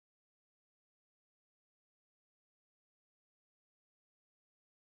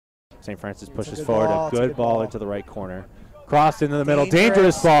St. Francis pushes forward, a good ball into the right corner. Crossed into the middle,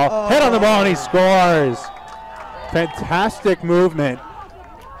 dangerous ball, Oh. hit on the ball, and he scores. Fantastic movement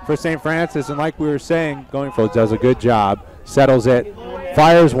for St. Francis, and like we were saying, going for does a good job, settles it,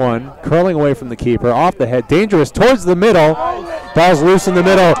 fires one, curling away from the keeper, off the head, dangerous towards the middle, ball's loose in the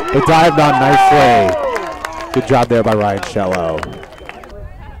middle, it dived on nicely. Good job there by Ryan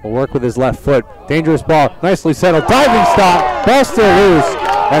Shello. Will work with his left foot, dangerous ball, nicely settled, diving stop, ball still loose,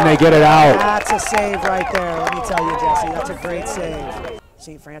 and they get it out. That's a save right there, let me tell you, Jesse, that's a great save.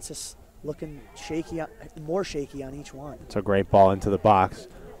 St. Francis looking shaky, more shaky on each one. It's a great ball into the box.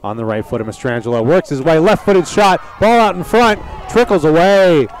 On the right foot of Mastrangelo, works his way, left-footed shot, ball out in front, trickles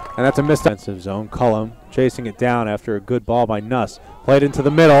away, and that's a missed defensive zone. Cullum chasing it down after a good ball by Nuss. Played into the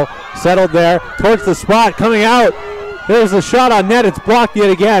middle, settled there, towards the spot, coming out. There's the shot on net, it's blocked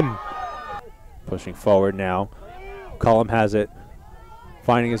yet again. Pushing forward now, Cullum has it,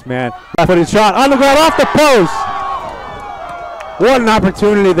 finding his man. Left-footed shot, on the ground, off the post! What an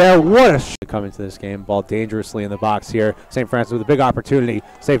opportunity there. What a shot coming to this game. Ball dangerously in the box here. St. Francis with a big opportunity.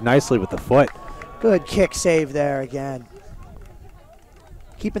 Saved nicely with the foot. Good kick save there again.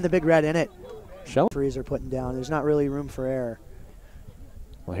 Keeping the Big Red in it. Shell. Freezer putting down. There's not really room for error.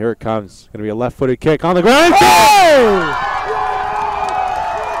 Well, here it comes. Going to be a left-footed kick on the ground. Oh!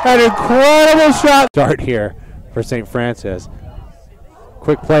 An incredible shot. Start here for St. Francis.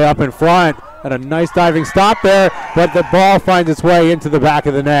 Quick play up in front. And a nice diving stop there, but the ball finds its way into the back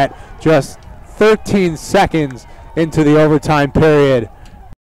of the net just 13 seconds into the overtime period.